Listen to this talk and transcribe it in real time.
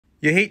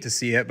You hate to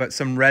see it, but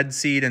some red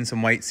seed and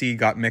some white seed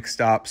got mixed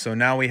up. So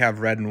now we have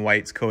red and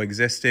whites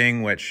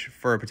coexisting, which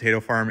for a potato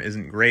farm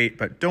isn't great,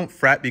 but don't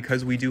fret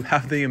because we do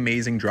have the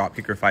amazing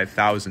Dropkicker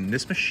 5000.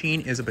 This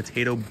machine is a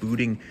potato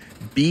booting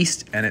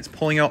beast and it's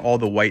pulling out all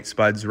the white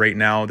spuds right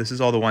now. This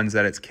is all the ones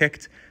that it's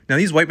kicked. Now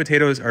these white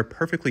potatoes are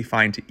perfectly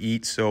fine to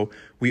eat, so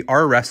we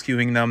are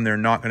rescuing them. They're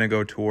not gonna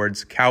go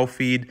towards cow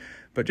feed.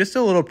 But just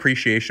a little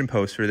appreciation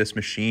post for this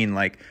machine.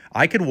 Like,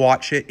 I could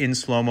watch it in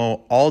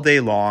slow-mo all day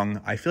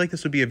long. I feel like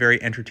this would be a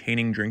very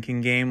entertaining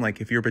drinking game.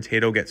 Like, if your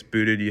potato gets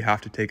booted, you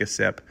have to take a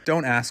sip.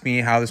 Don't ask me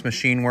how this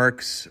machine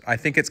works. I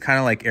think it's kind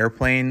of like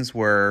airplanes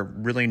where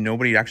really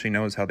nobody actually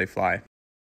knows how they fly.